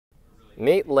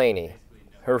Meet Lainey.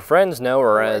 Her friends know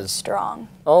her as strong,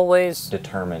 always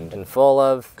determined, and full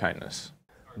of kindness.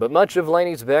 But much of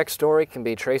Lainey's backstory can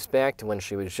be traced back to when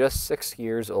she was just 6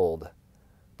 years old,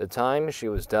 the time she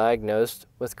was diagnosed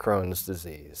with Crohn's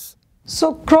disease.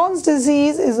 So Crohn's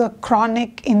disease is a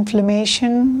chronic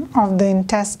inflammation of the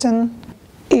intestine.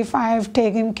 If I have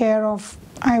taken care of,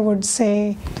 I would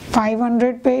say,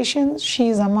 500 patients,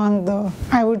 she's among the,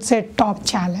 I would say, top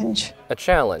challenge. A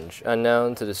challenge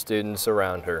unknown to the students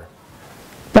around her.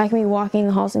 But I can be walking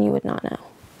the halls and you would not know.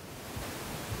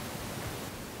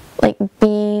 Like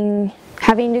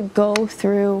having to go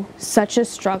through such a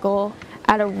struggle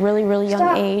at a really, really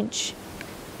young age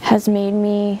has made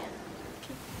me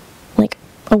like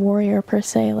a warrior per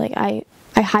se. Like I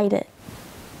hide it.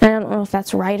 I don't know if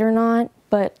that's right or not,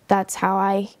 but that's how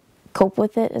I cope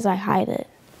with it, is I hide it.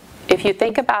 If you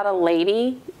think about a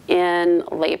lady in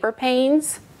labor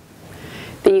pains,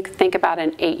 then you could think about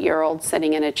an 8-year-old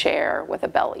sitting in a chair with a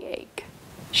bellyache.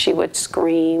 She would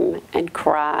scream and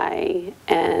cry,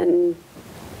 and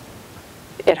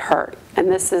it hurt.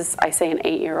 And this is, I say, an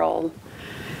 8-year-old.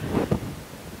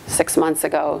 6 months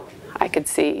ago, I could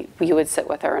see you would sit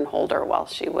with her and hold her while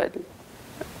she would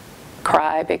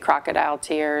cry big crocodile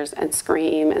tears and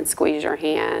scream and squeeze your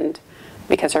hand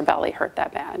because her belly hurt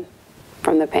that bad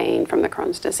from the pain from the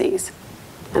Crohn's disease.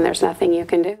 And there's nothing you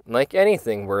can do. Like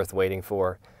anything worth waiting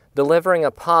for, delivering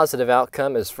a positive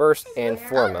outcome is first and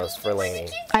foremost for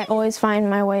Lainey. I always find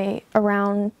my way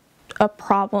around a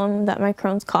problem that my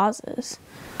Crohn's causes.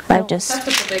 I've just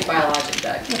that's a big biologic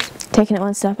bag. Taken it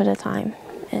one step at a time.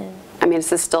 I mean,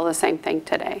 this is still the same thing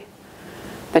today.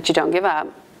 But you don't give up.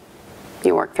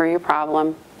 You work through your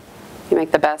problem. You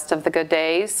make the best of the good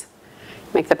days.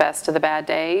 You make the best of the bad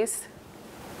days.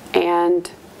 And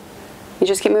you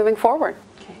just keep moving forward.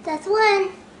 That's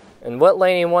one. And what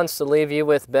Lainey wants to leave you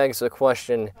with begs the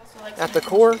question, at the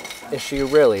core, is she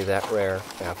really that rare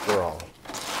after all?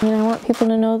 I mean, I want people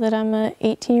to know that I'm an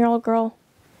 18-year-old girl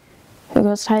who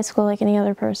goes to high school like any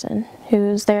other person,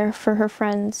 who's there for her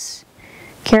friends,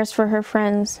 cares for her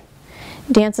friends,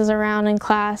 dances around in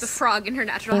class. The frog in her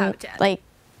natural habitat. Like,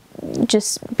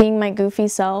 just being my goofy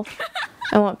self.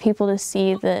 I want people to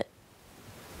see that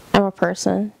I'm a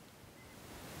person.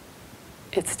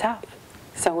 It's tough.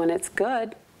 So when it's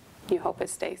good, you hope it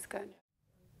stays good.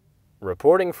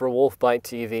 Reporting for Wolf Bite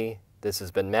TV, this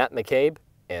has been Matt McCabe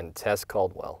and Tess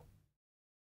Caldwell.